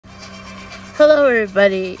Hello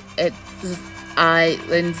everybody, it's I,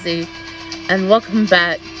 Lindsay, and welcome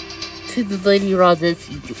back to the lindsie-rodgers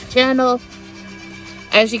YouTube channel.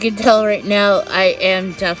 As you can tell right now, I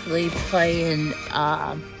am definitely playing,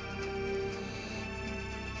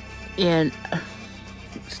 and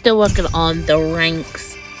still working on the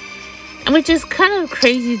ranks. And which is kind of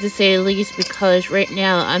crazy to say the least, because right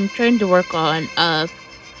now I'm trying to work on,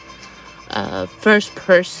 first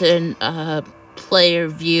person, player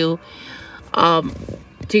view,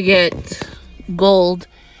 to get gold,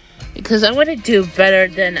 because I want to do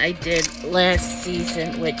better than I did last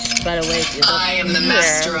season, which, by the way, if you look I am the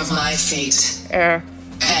master of my fate,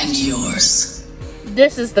 and yours.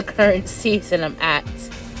 This is the current season I'm at,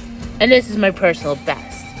 and this is my personal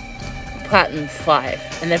best, Platinum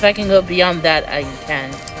 5, and if I can go beyond that, I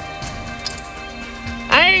can.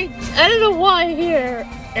 I don't know why here,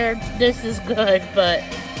 this is good, but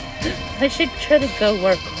I should try to go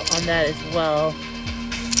work on that as well.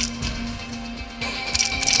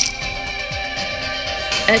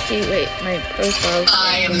 Actually, wait, my profile.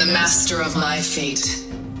 I am the master of my fate,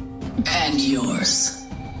 and yours.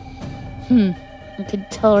 I can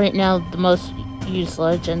tell right now the most used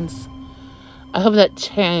legends. I hope that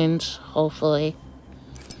changed, hopefully.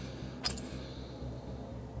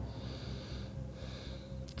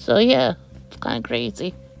 So yeah, it's kind of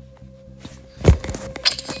crazy.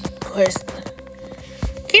 Of course,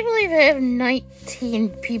 can't believe I have 19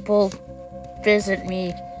 people visit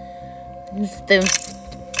me. It's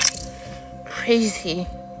crazy.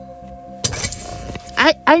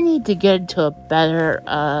 I need to get into a better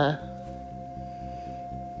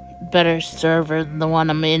server than the one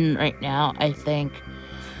I'm in right now, I think.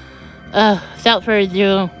 Without further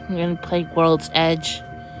ado, I'm gonna play World's Edge.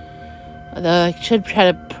 Although I should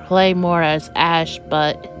try to play more as Ash,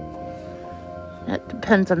 but that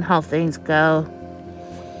depends on how things go.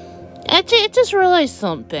 Actually, I just realized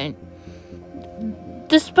something.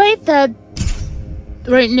 Despite that,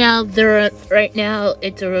 right now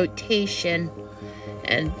it's a rotation,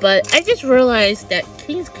 but I just realized that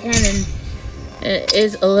King's Cannon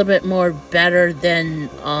is a little bit more better than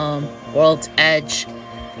World's Edge,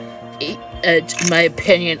 in my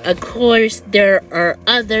opinion. Of course, there are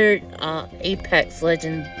other Apex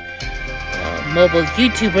Legends mobile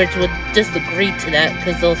YouTubers would disagree to that,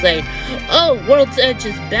 because they'll say, "Oh, World's Edge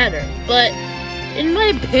is better." But in my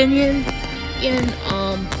opinion,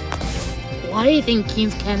 why I think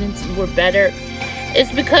King's Cannons were better is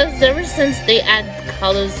because ever since they added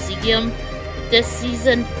Coliseum this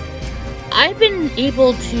season, I've been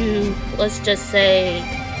able to, let's just say,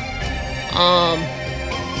 how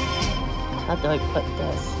do I put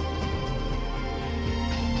this?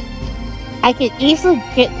 I can easily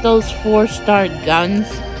get those 4-star guns,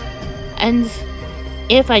 and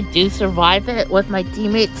if I do survive it with my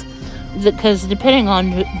teammates, because depending on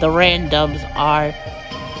who the randoms are,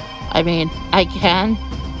 I mean, I can,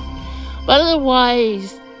 but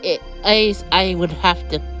otherwise, I would have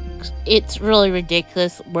to, it's really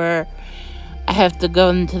ridiculous where I have to go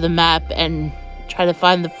into the map and try to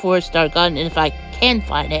find the 4-star gun, and if I can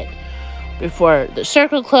find it before the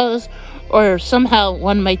circle closes, or somehow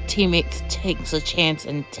one of my teammates takes a chance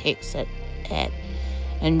and takes it,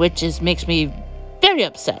 and which makes me very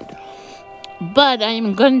upset. But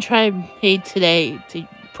I'm going to try today to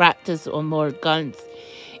practice on more guns,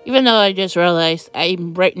 even though I just realized I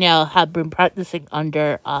right now have been practicing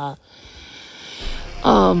under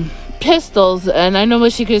pistols, and I know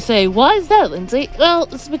what you could say, why is that, Lindsay? Well,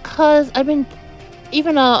 it's because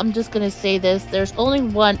even though I'm just gonna say this, there's only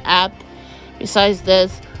one app besides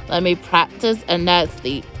this let me practice, and that's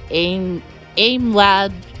the Aim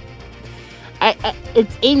Lab.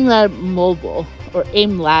 It's Aim Lab Mobile, or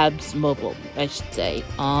Aim Labs Mobile, I should say.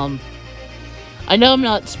 I know I'm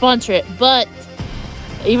not sponsored, but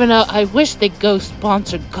even though I wish they'd go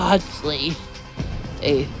sponsor Godsley,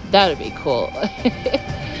 that would be cool.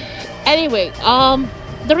 Anyway,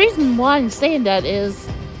 the reason why I'm saying that is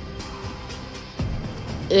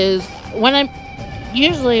when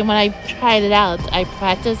I tried it out, I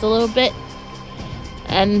practice a little bit,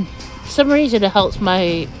 and for some reason it helps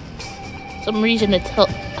me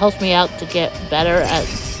out to get better at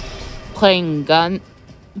playing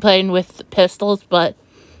with pistols, but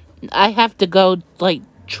I have to go like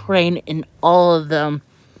train in all of them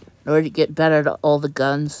in order to get better at all the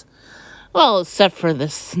guns. Well, except for the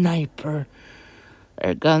sniper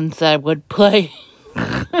or guns that I would play.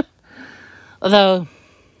 Although,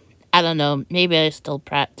 I don't know, maybe I still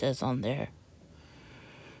practice on there.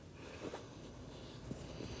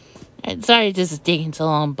 And sorry this is taking so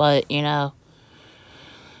long, but, you know,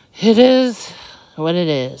 it is what it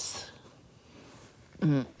is.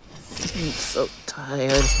 I'm so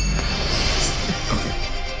tired.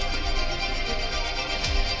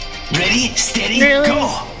 Ready, steady, Really? go!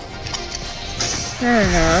 I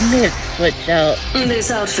don't know, I'm gonna switch out.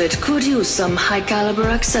 This outfit could use some high-caliber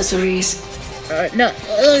accessories. No,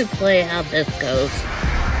 let me play how this goes.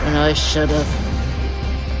 When I should've.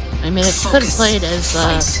 I mean, I could have played as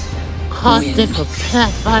Caustic or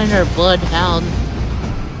Pathfinder, Bloodhound,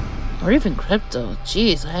 or even Crypto.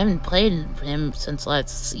 Jeez, I haven't played him since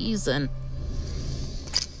last season.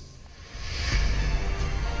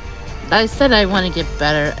 I said I want to get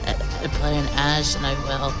better at playing Ash, and I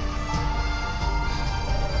will.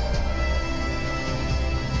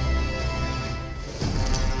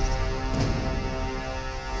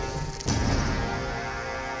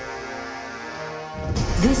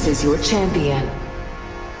 This is your champion.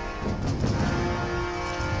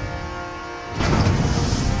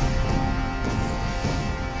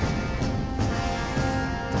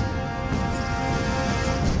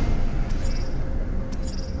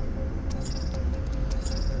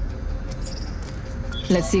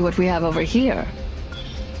 Let's see what we have over here.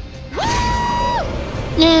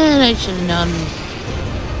 Yeah, I should have known.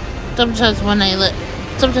 Sometimes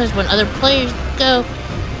when other players go,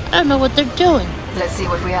 I don't know what they're doing. Let's see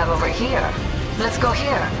what we have over here. Let's go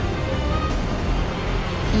here.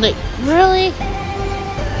 Like, really?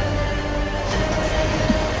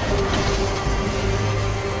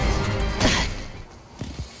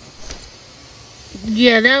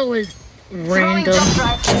 Yeah, that was random.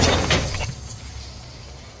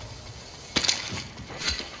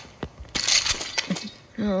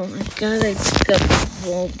 Oh my god, I picked up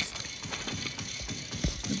bolts.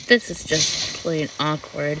 This is just plain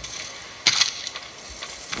awkward.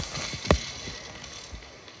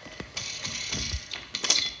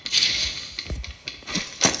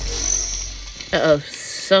 Uh-oh,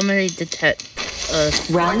 somebody detect us.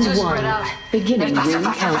 Round 1, beginning ring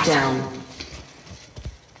countdown.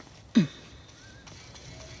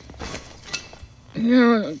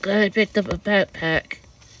 No, I'm glad I picked up a backpack.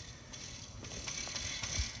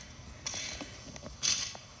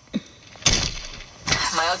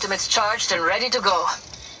 My ultimate's charged and ready to go.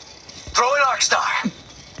 Throw an arc star!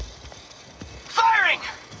 Firing!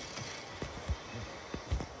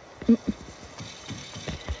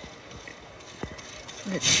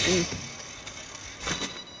 Let's see.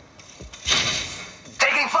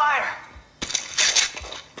 Taking fire!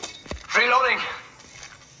 Reloading!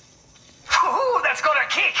 Woohoo, that's got a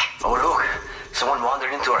kick! Oh look, someone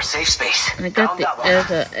wandered into our safe space. I got the Found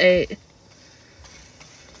Eva 8.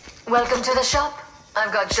 Welcome to the shop.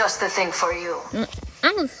 I've got just the thing for you.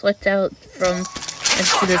 I'm gonna switch out from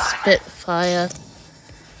into the Spitfire.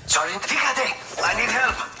 Sergeant, fíjate, I need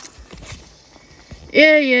help.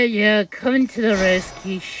 Yeah, coming to the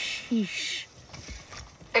rescue. Sheesh.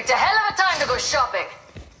 It's a hell of a time to go shopping.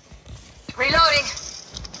 Reloading.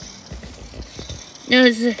 No,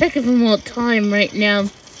 it's a heck of a more time right now.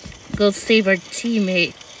 Go save our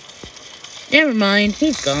teammate. Never mind,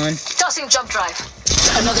 he's gone. Tossing jump drive.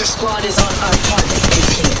 Another squad is on our target. Is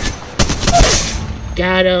here.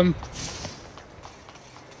 Got him.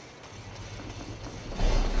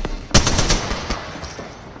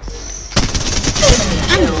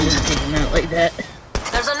 I'm just taking him out like that.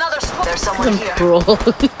 There's another squad. There's someone I'm here. cruel.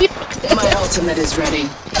 My ultimate is ready.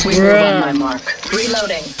 We move on my mark.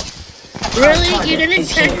 Reloading. Really? You didn't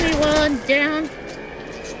attack me while I'm down?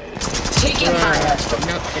 Taking fire.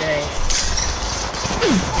 Not today.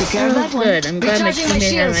 Prepare that one. Good. I'm glad my Recharging my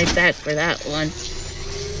teammate had shields. my back for that one.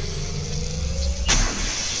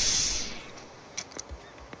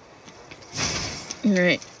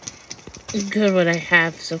 Alright. Good what I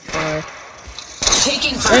have so far.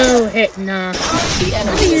 Taking fire. Oh, heck nah. The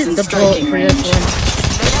enemy I is used in the bullet striking for range. this one.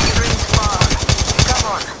 The end rings far. Come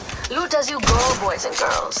on. Loot as you go, boys and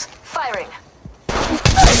girls. Firing.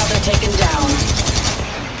 Another taken down.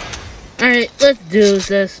 Alright, let's do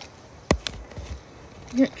this.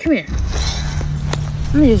 Yeah, come here.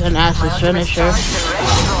 I'm gonna use an My Ash's ultimate's finisher. charged and ready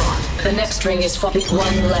to go. The next ring is for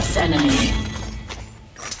one less enemy.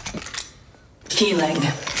 Healing.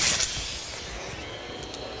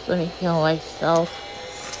 Let me heal myself.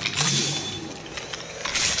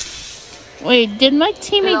 Wait, did my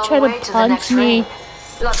teammate Long try way to to the punch next me? ring.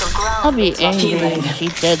 Lots of ground. I'll be it's left. angry Healing. if she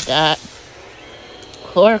did that.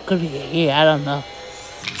 Or it could be he, I don't know.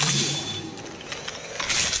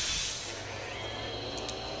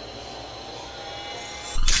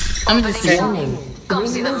 I'm just saying. Warning. Come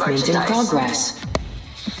see the Movement in merchandise. progress.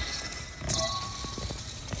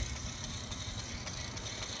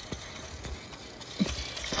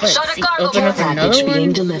 Let's Shut see, a cargo open up door. another Package being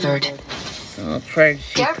one. delivered. So Oh, first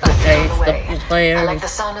she Care package on the protects way. the player. I like the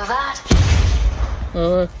sound of that.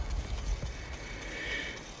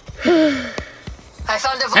 I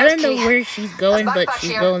found a vault I don't know key. where she's going, A but backpack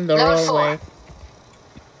she's here. going the Level wrong 4. way.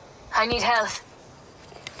 I need health.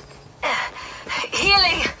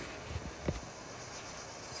 Healing.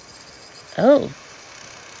 Oh.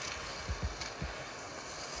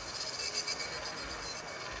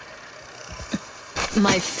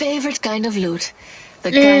 My favorite kind of loot.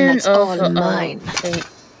 The kind that's all mine. Take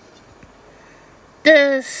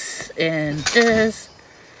this, and this,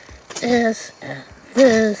 this, and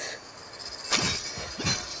this.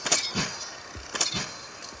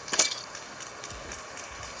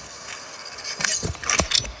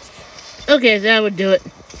 Okay, that would do it.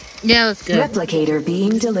 Yeah, that's good. Replicator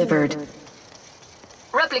being delivered.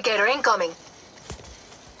 Replicator incoming.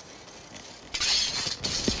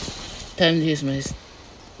 Time to use my...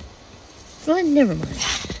 Well, never mind.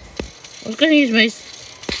 I was gonna use my...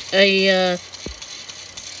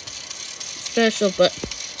 special, but...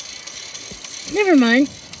 Never mind.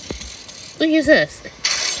 Look at this.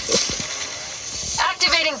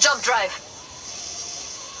 Activating jump drive.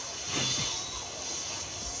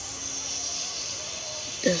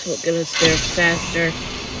 This will get us there faster.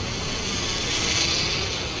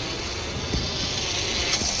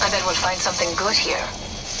 I bet we'll find something good here.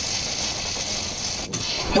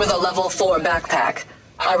 With a level 4 backpack,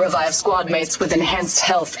 I revive squad mates with enhanced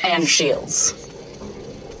health and shields.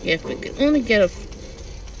 Yeah, if we could only get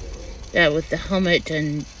that with the helmet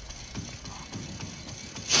and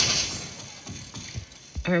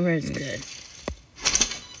armor is good.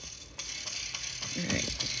 Alright.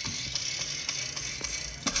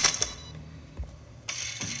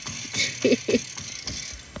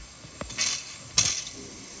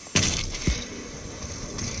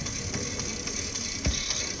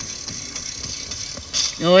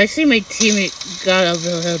 Oh, I see my teammate got a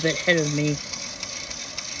little bit ahead of me.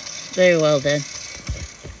 Very well then.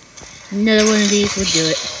 Another one of these would do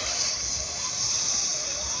it.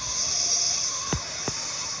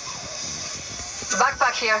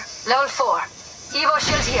 Backpack here, level 4. Evo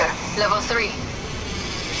shield here, level 3.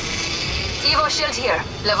 Evo shield here,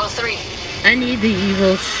 level 3. I need the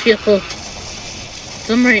evil shield.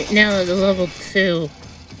 I'm right now at the level 2.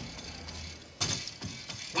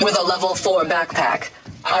 With a level 4 backpack,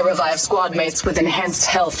 I revive squad mates with enhanced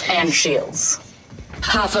health and shields.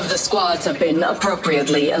 Half of the squads have been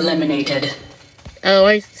appropriately eliminated. Oh,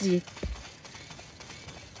 I see.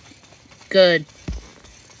 Good.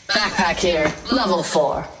 Backpack here, level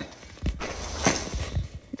 4.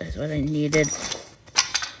 That's what I needed.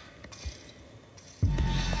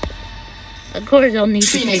 Of course I'll need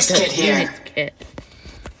Phoenix to take kit the here. Phoenix kit.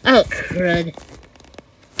 Oh, crud.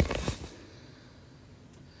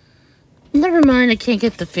 Never mind, I can't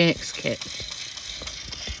get the Phoenix kit.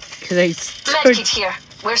 Cause I Medkit here.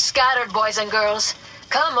 We're scattered, boys and girls.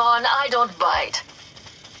 Come on, I don't bite.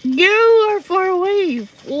 You are far away, you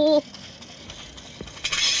fool.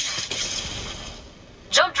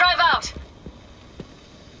 Jump drive out.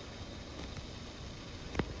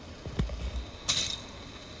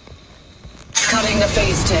 Cutting the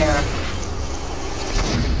phase tear.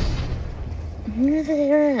 Where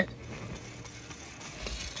they at?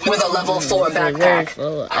 With a level 4 Very backpack,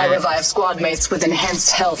 slow. I revive squad mates with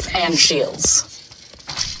enhanced health and shields.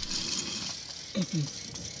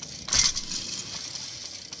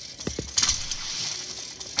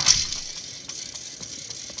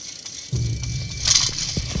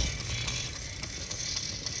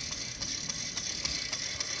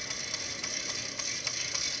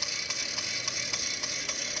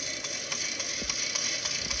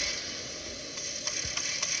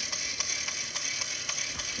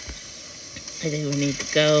 I think we need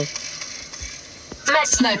to go.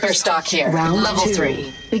 Sniper stock here, Round level 2.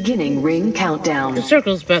 3. Beginning ring countdown. The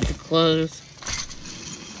circle's about to close.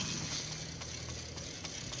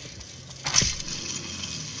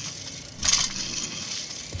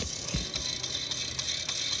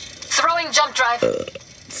 Throwing jump drive.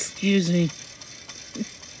 Excuse me.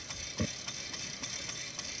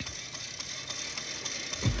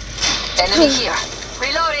 Enemy here.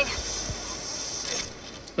 Reloading.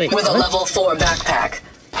 Wait, With a what? level 4 backpack,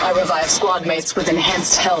 I revive squad mates with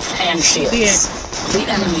enhanced health and shields. Yeah.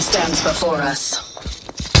 The enemy stands before us.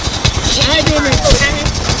 I didn't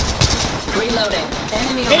Reloading.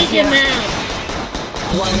 Enemy take over him here.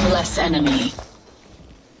 out. One less enemy.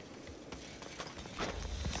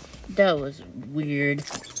 That was weird.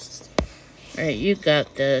 Alright, you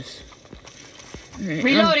got this. Alright,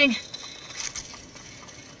 Reloading.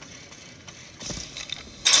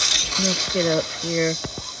 let's get up here.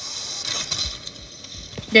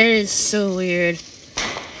 That is so weird.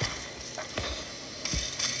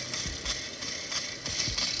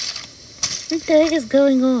 What the heck is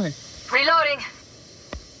going on? Reloading.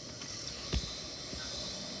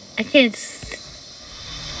 I can't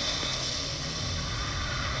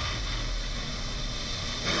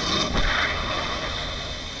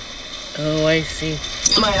Oh, I see.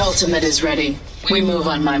 My ultimate is ready. We move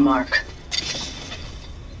on my mark.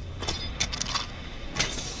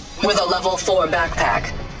 With a level 4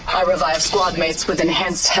 backpack, I revive squad mates with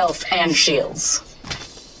enhanced health and shields.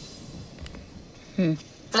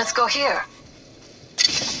 Let's go here.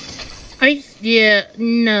 Yeah,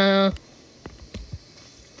 no.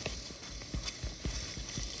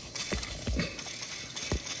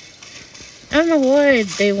 I don't know why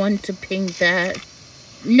they want to ping that.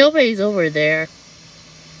 Nobody's over there.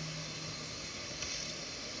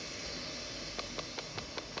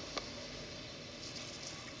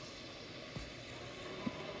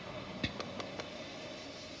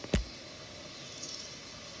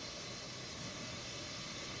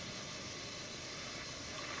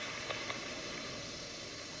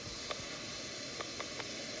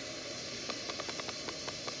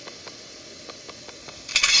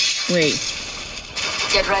 Wait.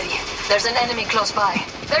 Get ready. There's an enemy close by.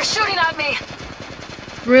 They're shooting at me.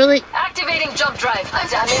 Really? Activating jump drive.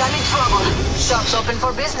 Damn it, I'm in trouble. Shop's open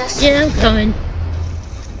for business. Yeah, I'm coming.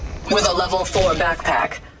 With a level 4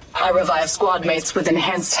 backpack, I revive squad mates with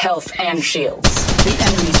enhanced health and shields. The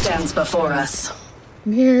enemy stands before us.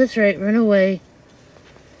 Yeah, that's right. Run away.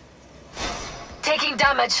 Taking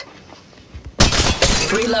damage.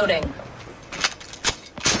 Reloading.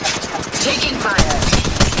 Taking fire.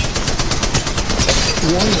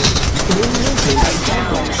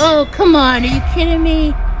 Oh, come on. Are you kidding me?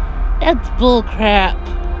 That's bullcrap.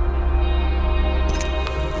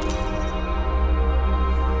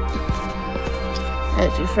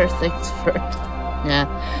 Actually, first things first. Nah.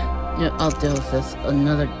 No, I'll deal with this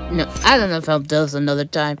another... No, I don't know if I'll deal with this another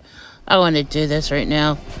time. I want to do this right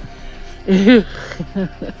now.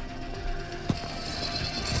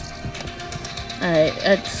 Alright,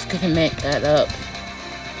 that's gonna make that up.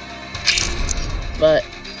 But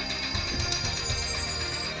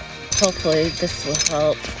hopefully this will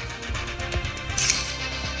help.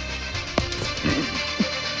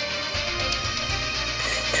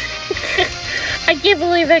 I can't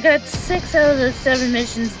believe I got 6 out of the 7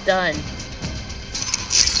 missions done.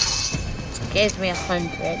 It gave me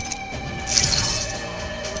 100.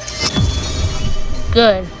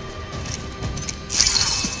 Good.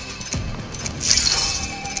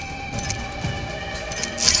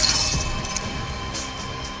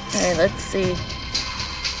 Alright, let's see.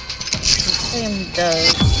 Same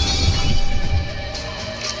those.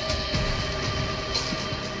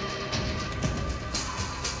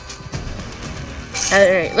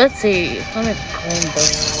 Alright, let's see. Let me claim the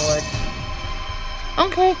reward.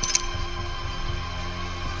 Okay.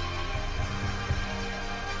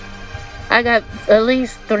 I got at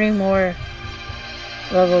least 3 more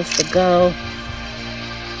levels to go.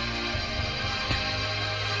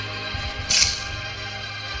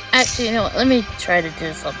 Actually, you know what? Let me try to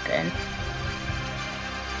do something.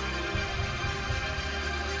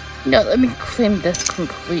 No, let me claim this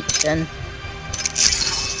completion.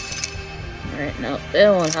 Alright, no,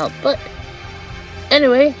 that won't help, but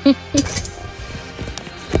anyway.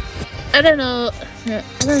 I don't know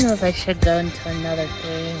if I should go into another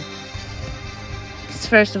game. Because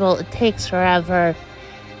first of all, it takes forever.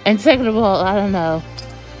 And second of all, I don't know.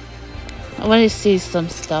 I want to see some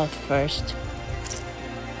stuff first.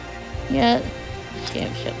 Yeah,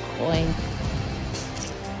 championship coin.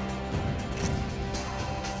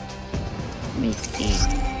 Let me see.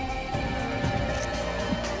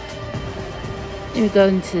 Let me go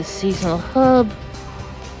into the seasonal hub.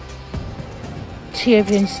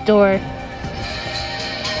 Champion store.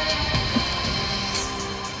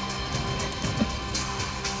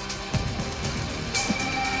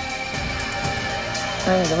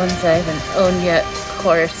 The ones I haven't owned yet, of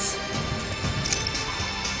course.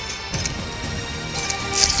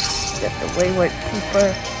 Get the Wayward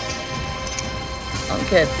Keeper. I'll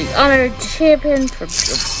get the Honored Champion for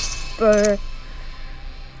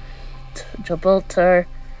Gibraltar.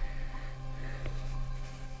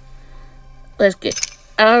 Let's get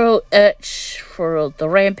Arrow Etch for the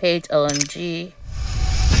Rampage LMG.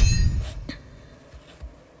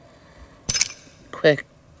 Quick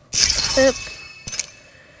tip.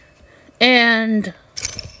 And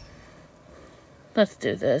let's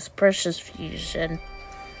do this. Precious Fusion.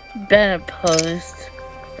 Bennett Post.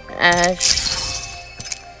 Ash.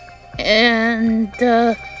 And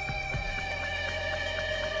yeah,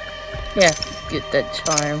 get that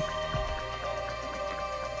charm.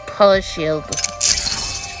 Polish shield.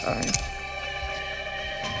 Charm.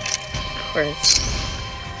 Of course.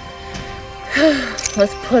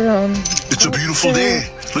 Let's put on. It's a beautiful day.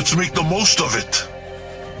 Let's make the most of it.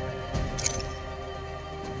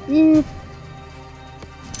 I'm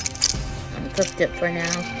cooked it for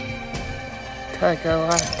now. Till I go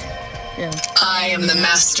out. Yeah. I am the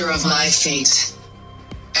master of my fate.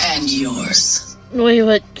 And yours. We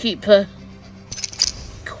would keep a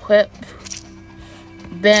equip.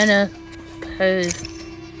 Banner pose.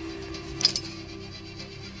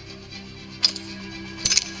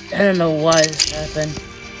 I don't know why this happened.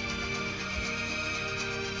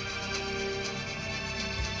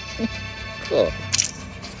 Cool.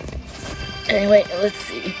 Anyway, let's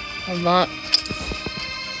see. Unlock.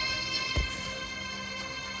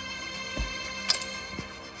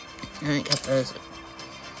 Alright, got those.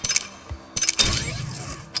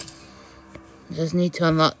 Just need to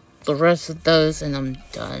unlock the rest of those and I'm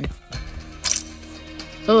done.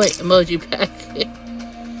 Oh wait, emoji pack.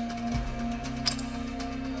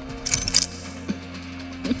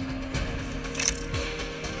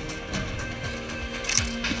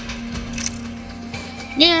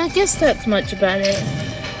 Yeah, I guess that's much about it.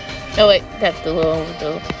 Oh wait, that's the little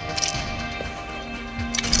though.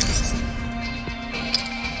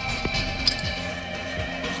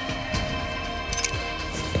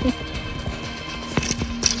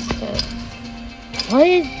 Why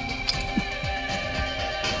is...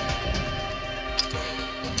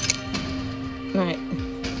 Alright.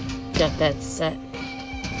 Got that set.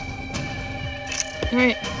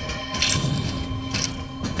 Alright.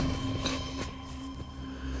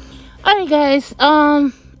 Alright guys,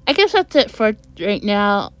 I guess that's it for right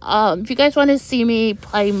now. If you guys want to see me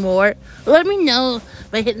play more, let me know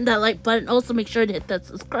by hitting that like button. Also make sure to hit that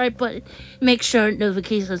subscribe button. Make sure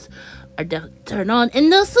notifications are turned on.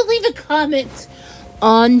 And also leave a comment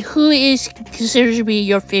on who is considered to be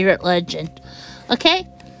your favorite legend. Okay?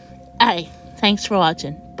 Alright, thanks for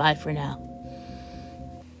watching. Bye for now.